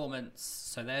 Their performance.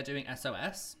 So they're doing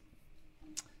SOS.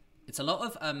 It's a lot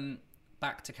of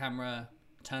back to camera,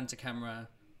 turn to camera,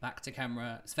 back to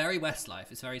camera. It's very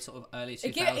Westlife. It's very sort of early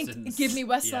 2000s. It give me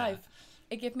Westlife.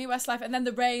 It give me Westlife, and then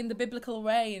the rain, the biblical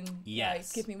rain. Yes.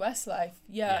 Like, give me Westlife.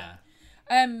 Yeah.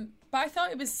 But I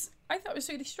thought it was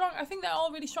really strong. I think they're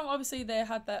all really strong. Obviously, they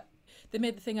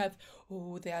made the thing of,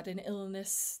 they had an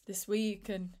illness this week,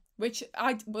 and which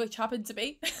happened to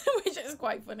me, which is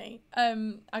quite funny.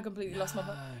 I completely lost my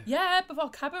voice. Yeah, before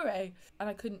Cabaret, and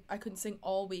I couldn't sing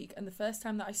all week. And the first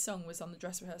time that I sung was on the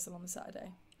dress rehearsal on the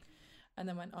Saturday, and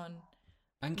then went on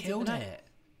and killed it.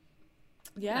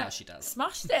 Yeah, she does.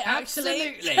 Smashed it,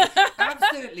 actually.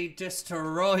 Absolutely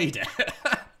destroyed it.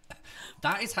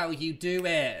 That is how you do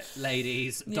it,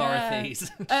 ladies, Dorothys.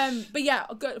 But yeah,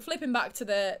 flipping back to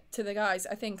the guys,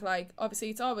 I think, like,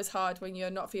 obviously it's always hard when you're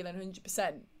not feeling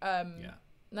 100%.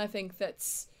 And I think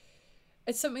it's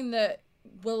something that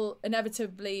will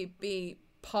inevitably be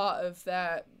part of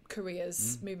their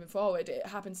careers moving forward. It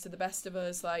happens to the best of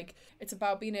us. Like, it's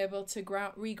about being able to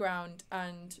reground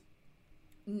and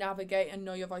navigate and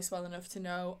know your voice well enough to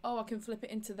know, I can flip it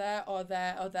into there or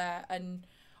there or there,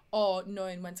 or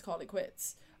knowing when to call it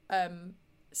quits.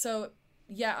 So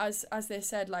yeah, as they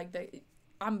said, like,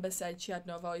 Amber said she had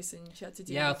no voice and she had to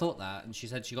do. Yeah, I thought that, and she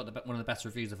said she got one of the best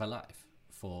reviews of her life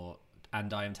for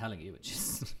 "And I Am Telling You," which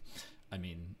is, I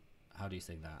mean, how do you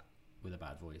sing that with a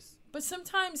bad voice? But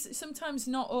sometimes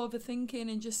not overthinking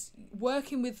and just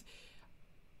working with.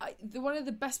 One of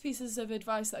the best pieces of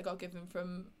advice that I got given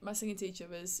from my singing teacher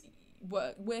was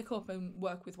wake up and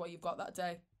work with what you've got that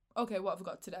day. Okay, what have I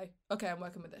got today? Okay, I'm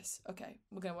working with this. Okay,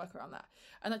 we're going to work around that.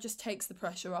 And that just takes the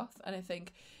pressure off. And I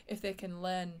think if they can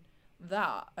learn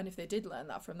that, and if they did learn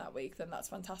that from that week, then that's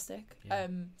fantastic. Yeah.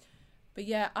 But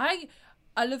yeah, I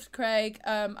loved Craig.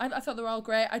 I thought they were all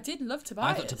great. I did love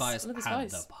Tobias. I thought Tobias had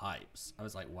the pipes. I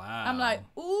was like, wow. I'm like,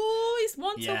 ooh, he's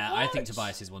one to watch. Yeah, I think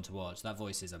Tobias is one to watch. That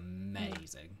voice is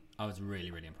amazing. I was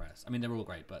really, really impressed. I mean, they're all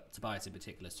great, but Tobias in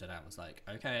particular stood out. Was like,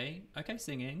 okay,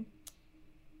 singing.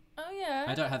 Oh yeah.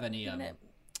 I don't have any.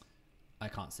 I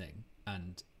can't sing,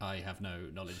 and I have no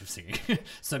knowledge of singing.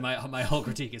 So my whole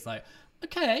critique is like,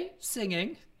 okay,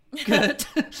 singing, good,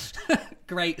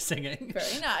 great singing,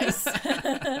 very nice.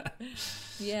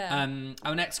 Yeah.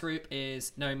 Our next group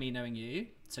is Knowing Me, Knowing You.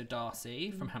 So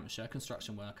Darcy from Hampshire,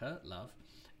 construction worker, love,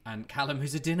 and Callum,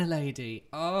 who's a dinner lady.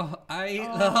 Oh, I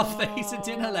love that he's a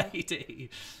dinner lady.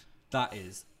 That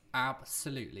is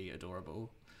absolutely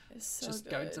adorable. It's so just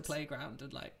good. Going to playground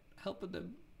and like helping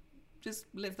them just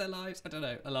live their lives. I don't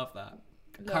know. I love that.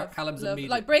 Callum's immediate.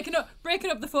 Like breaking up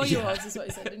the 4-year-olds is what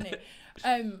he said, didn't he?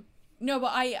 No,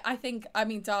 but I think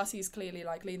Darcy is clearly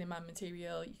like leading man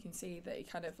material. You can see that he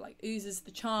kind of like oozes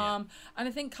the charm, and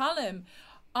I think Callum.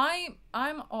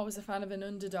 I'm always a fan of an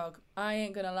underdog. I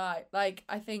ain't gonna lie. Like,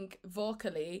 I think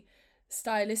vocally,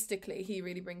 stylistically he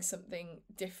really brings something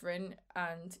different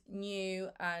and new,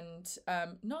 and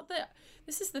not that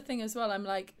this is the thing as well, I'm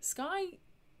like, Sky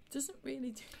doesn't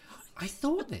really do I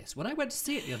thought this when I went to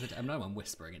see it the other day. I know I'm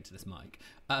whispering into this mic.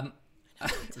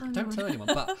 Don't tell anyone,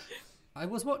 but I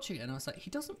was watching it and I was like, he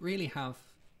doesn't really have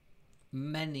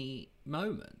many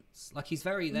moments. Like, he's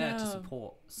very there to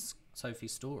support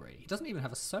Sophie's story. He doesn't even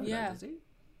have a solo, does he?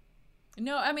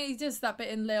 No, I mean, he does that bit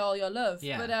in Lay All Your Love.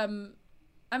 Yeah. But,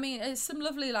 I mean, it's some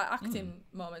lovely, like, acting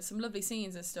moments, some lovely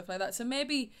scenes and stuff like that. So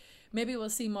maybe we'll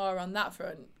see more on that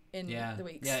front in the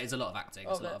weeks. Yeah, it's a lot of acting.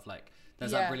 It's a lot of, like,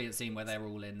 there's that brilliant scene where they're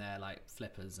all in their, like,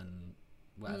 flippers and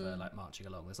whatever, like, marching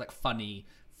along. There's, like, funny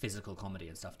physical comedy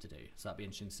and stuff to do. So that'd be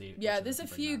interesting to see. Yeah, there's a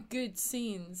few good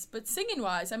scenes. But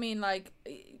singing-wise, I mean, like,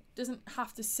 it doesn't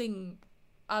have to sing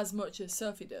as much as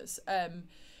Sophie does. But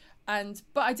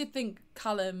I did think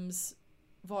Callum's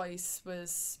voice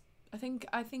was, I think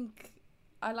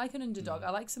I like an underdog. I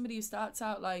like somebody who starts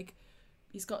out like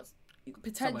he's got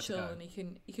potential and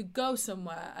he could go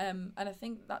somewhere. And I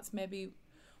think that's maybe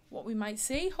what we might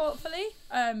see, hopefully.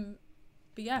 But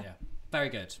yeah, very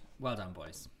good. Well done,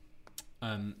 boys.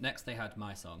 Next they had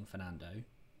my song, Fernando.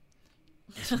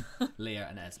 Leah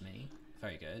and Esme.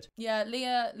 Very good. Yeah,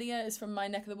 Leah is from my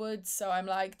neck of the woods, so I'm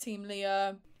like Team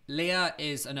Leah. Leah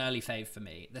is an early fave for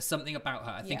me. There's something about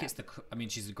her. I think it's I mean,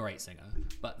 she's a great singer,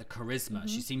 but the charisma.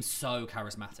 She seems so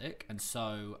charismatic and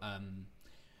so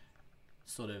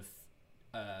sort of.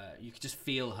 You could just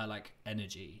feel her like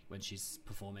energy when she's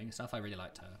performing and stuff. I really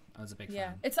liked her. I was a big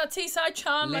fan. It's that Teesside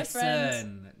charm, my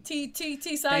friend.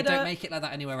 Teesside. They don't make it like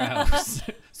that anywhere else.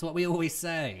 It's what we always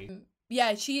say.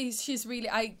 Yeah, she's really.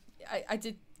 I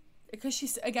did, because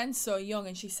she's again so young,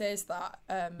 and she says that.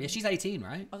 Yeah, she's 18,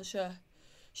 right? On the show.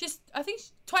 I think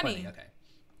she's 20. 20, okay.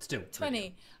 Still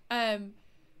 20.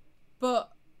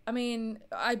 But I mean,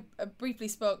 I briefly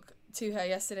spoke to her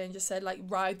yesterday and just said, like,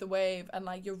 ride the wave, and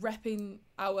like, you're repping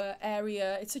our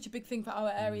area. It's such a big thing for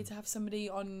our area to have somebody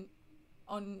on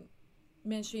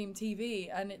mainstream TV,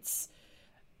 and it's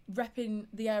repping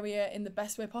the area in the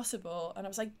best way possible. And I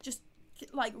was like, just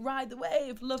like, ride the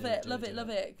wave, love it,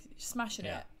 smashing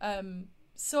it.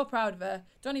 So proud of her.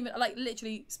 Don't even, like,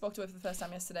 literally spoke to her for the first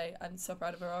time yesterday, and so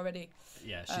proud of her already.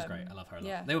 Yeah, she's great. I love her a lot.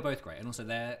 Yeah. They were both great, and also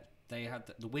they had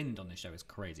the wind on this show is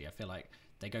crazy. I feel like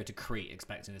they go to Crete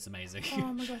expecting this amazing.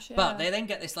 Oh my gosh, yeah. But they then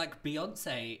get this like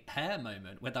Beyonce hair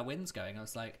moment where that wind's going. I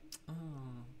was like, oh,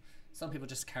 some people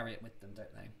just carry it with them,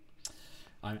 don't they?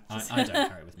 I don't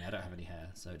carry it with me. I don't have any hair,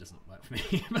 so it doesn't work for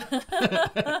me.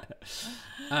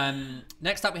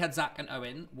 Next up, we had Zach and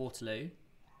Owen, Waterloo.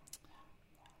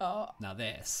 Oh. Now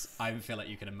this, I feel like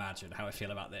you can imagine how I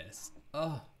feel about this.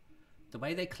 Oh, the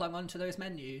way they clung onto those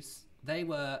menus. They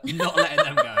were not letting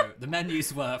them go. The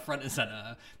menus were front and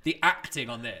centre. The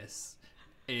acting on this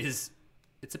it's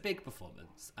a big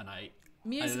performance, and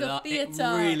musical theatre.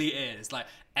 It really is. Like,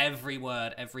 every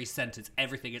word, every sentence,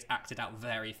 everything is acted out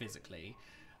very physically.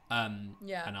 And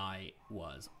I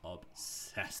was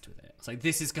obsessed with it. It's like,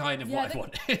 this is kind of what I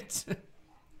wanted.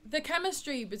 The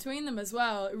chemistry between them as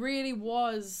well, it really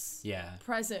was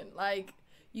present. Like,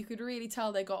 you could really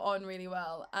tell they got on really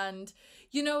well. And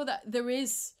you know that there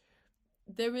is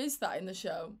that in the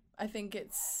show. I think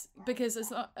it's because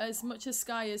as much as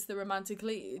Sky is the romantic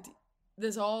lead,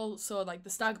 there's also like the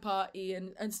stag party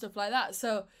and stuff like that.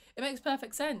 So it makes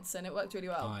perfect sense, and it worked really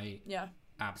well. I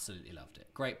absolutely loved it.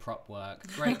 Great prop work,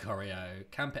 great choreo,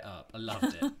 camp it up. I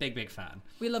loved it. Big fan.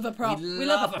 We love a prop. We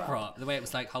love a prop. The way it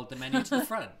was like, hold the menu to the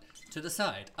front, to the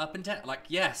side, up and down. Like,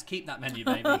 yes, keep that menu,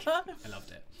 baby. I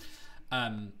loved it.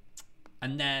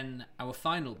 And then our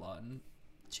final one,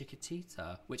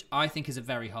 Chiquitita, which I think is a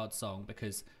very hard song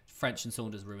because French and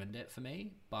Saunders ruined it for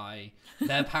me by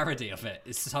their parody of it.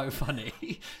 It's so funny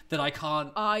that I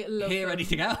can't hear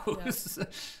anything else. Yeah.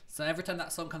 So every time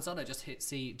that song comes on, I just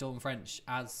see Dawn French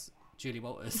as Julie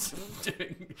Walters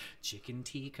doing Chicken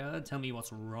Tikka, tell me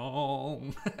what's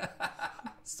wrong.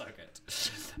 So good.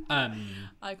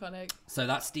 Iconic. So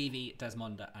that's Stevie,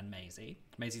 Desmonda, and Maisie.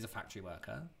 Maisie's a factory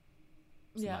worker.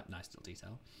 Nice little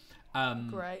detail.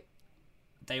 Great.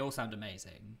 They all sound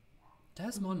amazing.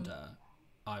 Desmonda,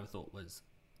 I thought, was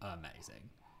amazing.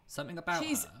 Something about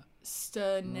She's her.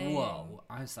 Stunning. Whoa.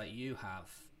 I was like, you have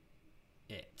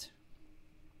it.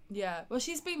 Yeah. Well,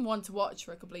 she's been one to watch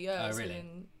for a couple of years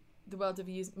in the world of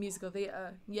musical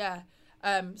theatre. Yeah.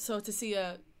 So to see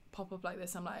her pop up like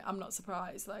this, I'm like, I'm not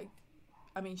surprised. Like,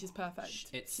 I mean, she's perfect.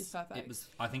 She's perfect.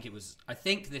 I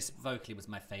think this vocally was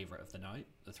my favourite of the night,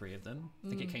 the three of them. I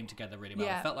think it came together really well.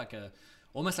 Yeah. It felt like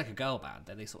almost like a girl band.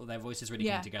 They sort of, their voices really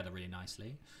came together really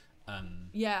nicely.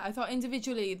 Yeah, I thought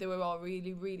individually they were all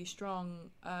really, really strong.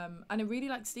 And I really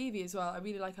liked Stevie as well. I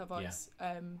really like her voice.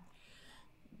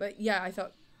 But yeah, I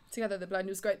thought together the blend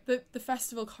was great. The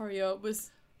festival choreo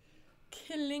was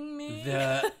killing me.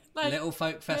 The Like, little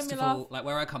folk made me festival, laugh. like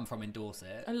where I come from in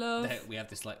Dorset, I love- we have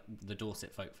this like the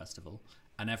Dorset Folk Festival,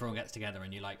 and everyone gets together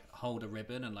and you like hold a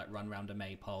ribbon and like run around a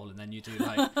maypole, and then you do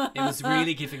like it was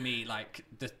really giving me like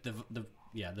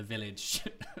the village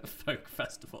folk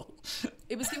festival.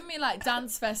 It was giving me like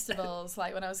dance festivals,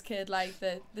 like when I was a kid, like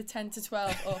the 10 to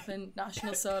 12 open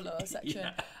national solo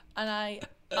section, and I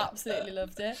absolutely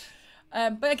loved it.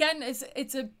 But again,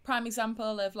 it's a prime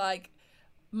example of like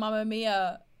Mamma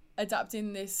Mia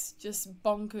adapting this just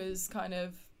bonkers kind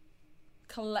of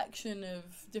collection of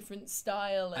different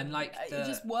style, and like it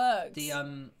just works.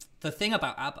 The thing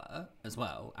about ABBA as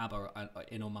well, ABBA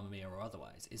in or Mamma Mia or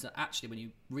otherwise, is that actually when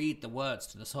you read the words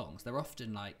to the songs, they're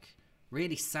often like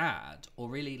really sad or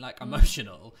really like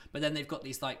emotional, but then they've got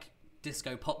these like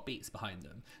disco pop beats behind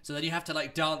them, so then you have to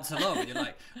like dance along and you're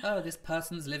like, oh, this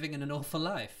person's living in an awful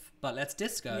life, but let's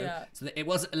disco. So it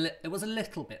was a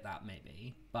little bit that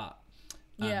maybe, but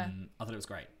I thought it was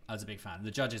great. I was a big fan.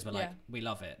 The judges were like, we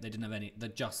love it. They didn't have any, they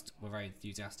just were very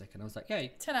enthusiastic, and I was like,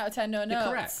 yay, 10 out of 10, no you're notes.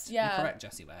 correct. You're correct,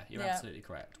 Jessie Ware. You're absolutely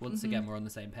correct. Once again, we're on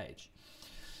the same page.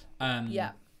 And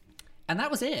that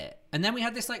was it. And then we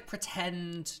had this like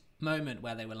pretend moment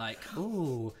where they were like,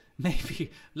 "Ooh,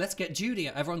 maybe let's get Judy."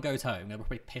 Everyone goes home. They're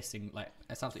probably pissing, like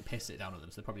it's absolutely pissed it down on them.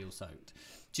 So they're probably all soaked.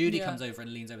 Judy comes over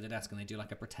and leans over the desk, and they do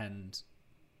like a pretend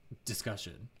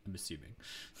discussion. I'm assuming,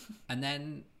 and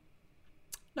then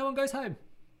no one goes home.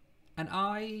 And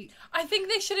I think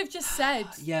they should have just said,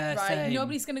 right, same.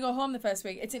 Nobody's going to go home the first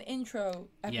week. It's an intro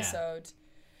episode.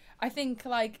 I think,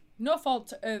 like, no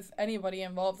fault of anybody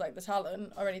involved, like the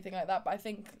talent or anything like that, but I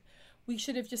think we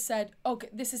should have just said, okay,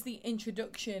 this is the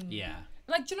introduction. Yeah.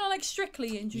 Like, do you know, like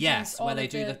Strictly introduced all where they of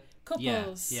do the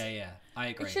couples. Yeah. I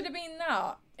agree. It should have been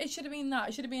that. It should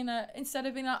have been instead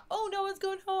of being like, oh, no one's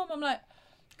going home, I'm like,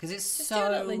 because it's just so do a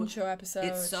little intro episode.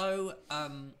 It's so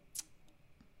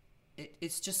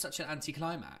it's just such an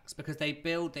anticlimax, because they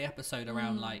build the episode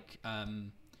around like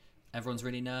everyone's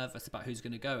really nervous about who's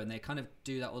going to go, and they kind of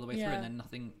do that all the way through, and then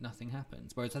nothing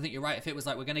happens. Whereas I think you're right, if it was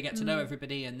like we're going to get to know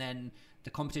everybody and then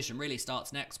the competition really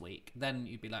starts next week, then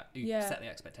you'd be like, you set the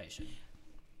expectation.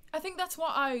 I think that's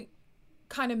what I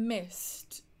kind of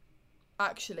missed,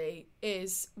 actually,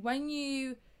 is when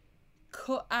you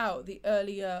cut out the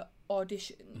earlier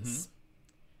auditions,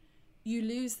 you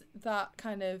lose that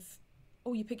kind of,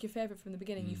 you pick your favourite from the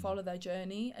beginning, you follow their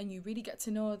journey, and you really get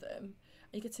to know them.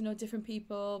 And you get to know different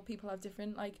people. People have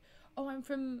different, like, I'm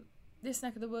from this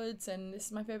neck of the woods, and this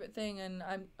is my favourite thing, and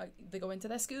they go into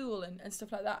their school and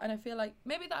stuff like that. And I feel like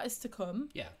maybe that is to come.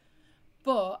 Yeah.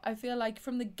 But I feel like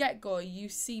from the get-go, you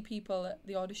see people at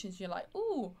the auditions, and you're like,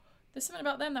 ooh, there's something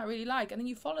about them that I really like. And then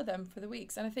you follow them for the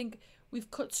weeks. And I think we've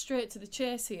cut straight to the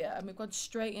chase here, and we've gone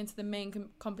straight into the main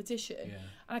competition. Yeah.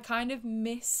 And I kind of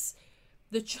miss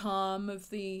the charm of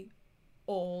the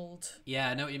old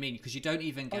I know what you mean, because you don't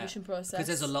even get audition process, because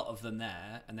there's a lot of them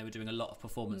there, and they were doing a lot of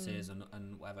performances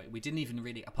and whatever. We didn't even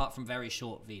really, apart from very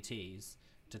short VTs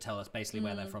to tell us basically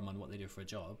where they're from and what they do for a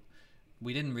job,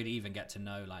 we didn't really even get to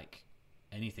know like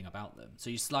anything about them. So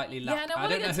you slightly lack. I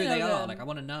don't know who they are. Like, I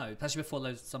want to know, especially before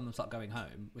some of them start going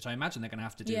home, which I imagine they're going to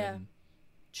have to do in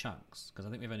chunks, because I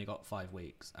think we've only got 5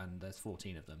 weeks and there's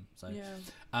 14 of them, so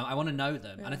I want to know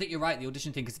them. And I think you're right, the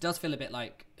audition thing, because it does feel a bit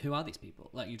like, who are these people?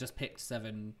 Like, you just picked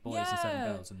 7 boys and 7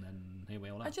 girls, and then here we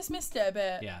all are. I just missed it a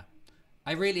bit.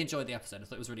 I really enjoyed the episode. I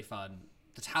thought it was really fun.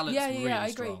 The talent's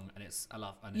really strong, and it's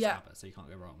ABBA, so you can't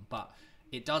go wrong, but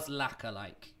it does lack a,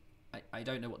 like, I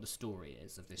don't know what the story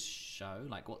is of this show,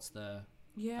 like what's the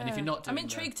and if you're not doing I'm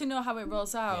intrigued to know how it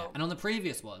rolls out. And on the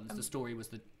previous ones, the story was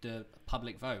the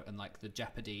public vote and like the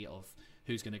jeopardy of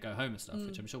who's going to go home and stuff,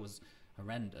 which I'm sure was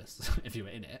horrendous if you were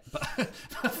in it, but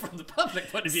from the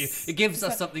public point of view, it gives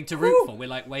us something to root for. We're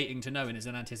like waiting to know, and it's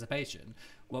an anticipation.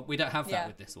 Well, we don't have that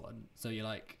with this one, so you're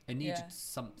like, I need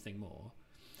something more.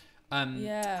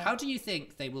 How do you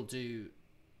think they will do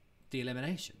the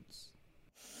eliminations?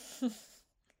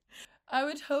 I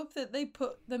would hope that they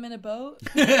put them in a boat.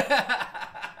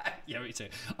 Yeah, me too.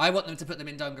 I want them to put them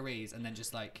in dungarees and then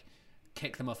just like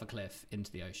kick them off a cliff into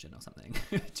the ocean or something.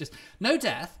 Just no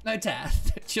death.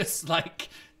 Just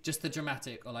the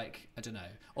dramatic, or like, I don't know,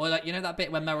 or like, you know that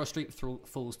bit when Meryl Streep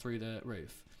falls through the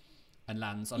roof and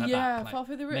lands on her back. Like, fall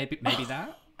through the roof. Maybe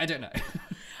that. I don't know.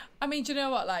 I mean, do you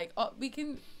know what? Like, we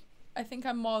can. I think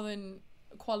I'm more than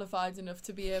qualified enough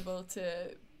to be able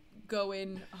to go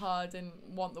in hard and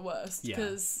want the worst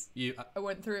because I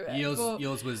went through it.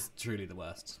 Yours was truly the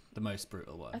worst, the most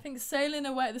brutal one. I think Sailing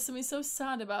Away, there's something so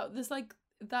sad about. There's like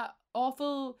that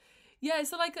awful,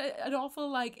 it's like an awful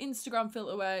like Instagram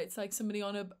filter where it's like somebody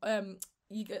on a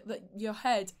you get your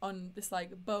head on this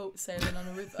like boat sailing on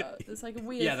a river. There's like a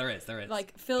weird there is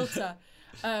like filter,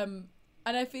 and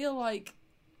I feel like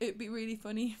it'd be really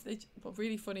funny if they. Well,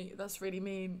 really funny. That's really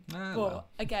mean.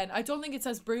 Again, I don't think it's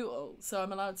as brutal, so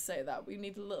I'm allowed to say that. We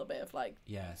need a little bit of like.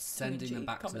 Yeah, sending them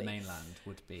back to the mainland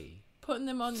would be. Putting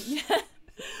them on,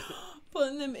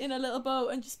 putting them in a little boat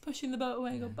and just pushing the boat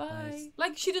away and go bye,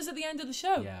 like she does at the end of the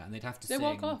show. Yeah, and they'd have to. They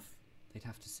walk off. They'd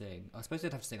have to sing. I suppose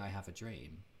they'd have to sing "I Have a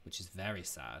Dream," which is very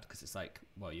sad because it's like,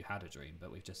 well, you had a dream,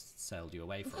 but we've just sailed you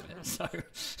away from it.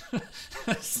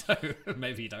 So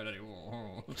maybe you don't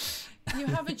anymore. You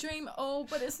have a dream,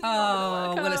 but it's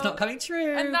not well, it's not coming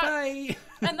true. And bye.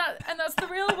 And that's the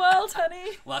real world,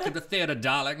 honey. Welcome to theatre,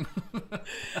 darling.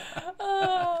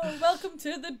 Welcome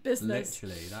to the business.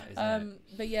 Literally, that is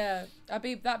it. But yeah,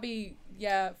 that'd be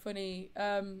funny.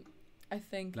 I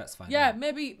think. Let's find out. Yeah,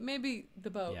 maybe the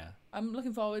boat. Yeah. I'm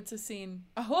looking forward to seeing.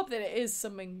 I hope that it is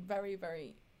something very,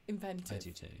 very inventive. I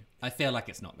do too. I feel like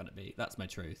it's not going to be. That's my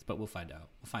truth. But we'll find out.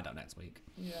 We'll find out next week.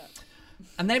 Yeah.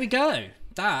 And there we go.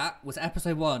 That was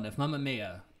episode 1 of Mamma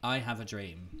Mia, I Have a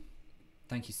Dream.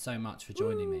 Thank you so much for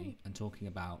joining me and talking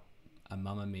about a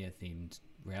Mamma Mia themed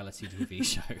reality TV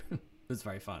show. It was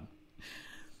very fun.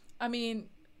 I mean,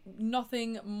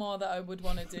 nothing more that I would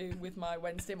want to do with my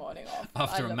Wednesday morning off.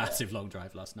 After a massive long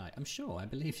drive last night. I'm sure. I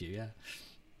believe you, yeah.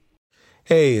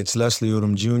 Hey, it's Leslie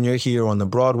Odom Jr. here on the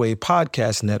Broadway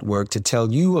Podcast Network to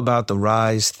tell you about the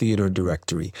Rise Theater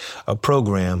Directory, a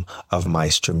program of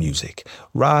Maestro Music.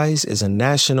 Rise is a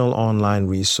national online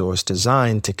resource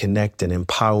designed to connect and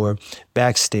empower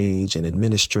backstage and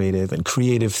administrative and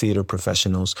creative theater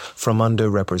professionals from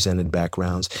underrepresented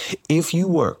backgrounds. If you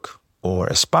work or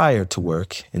aspire to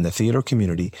work in the theater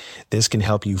community, this can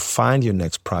help you find your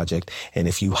next project. And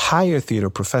if you hire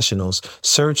theater professionals,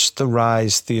 search the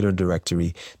Rise Theater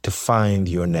Directory to find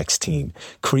your next team.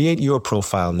 Create your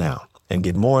profile now and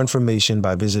get more information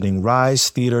by visiting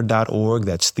risetheater.org.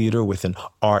 That's theater with an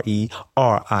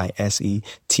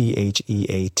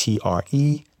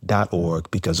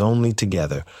RERISETHEATRE.org, because only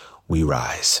together we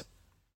rise.